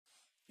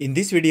In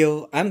this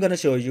video, I'm gonna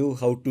show you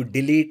how to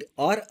delete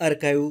or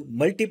archive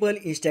multiple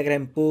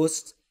Instagram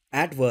posts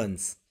at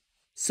once.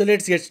 So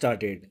let's get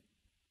started.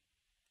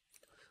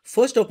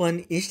 First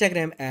open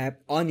Instagram app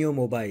on your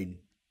mobile.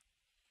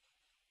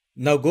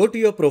 Now go to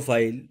your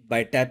profile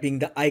by tapping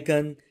the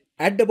icon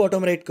at the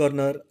bottom right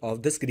corner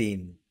of the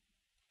screen.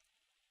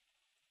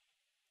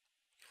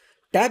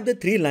 Tap the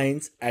three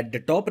lines at the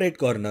top right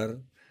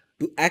corner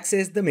to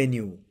access the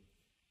menu.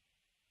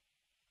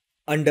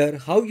 Under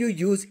How you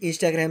use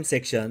Instagram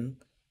section,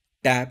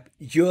 tap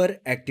Your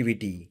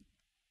activity.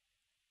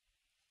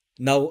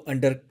 Now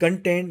under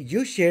Content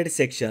you shared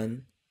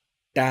section,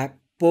 tap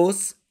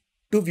Posts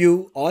to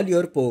view all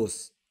your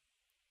posts.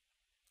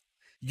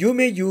 You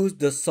may use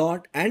the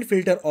sort and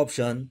filter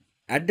option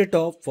at the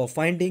top for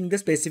finding the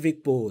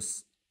specific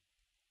posts.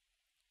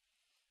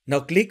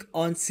 Now click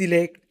on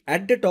Select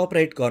at the top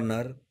right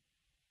corner.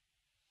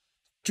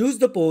 Choose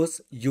the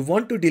post you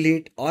want to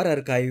delete or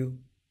archive.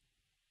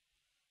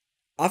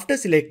 After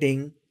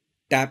selecting,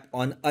 tap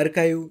on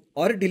Archive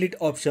or Delete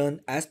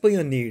option as per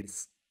your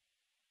needs.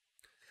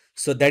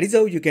 So that is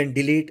how you can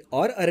delete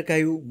or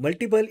archive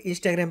multiple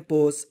Instagram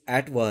posts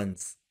at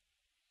once.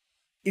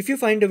 If you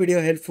find the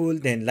video helpful,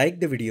 then like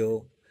the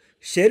video,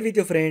 share with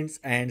your friends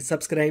and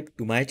subscribe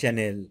to my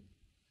channel.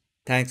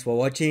 Thanks for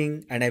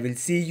watching and I will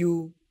see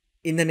you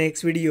in the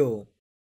next video.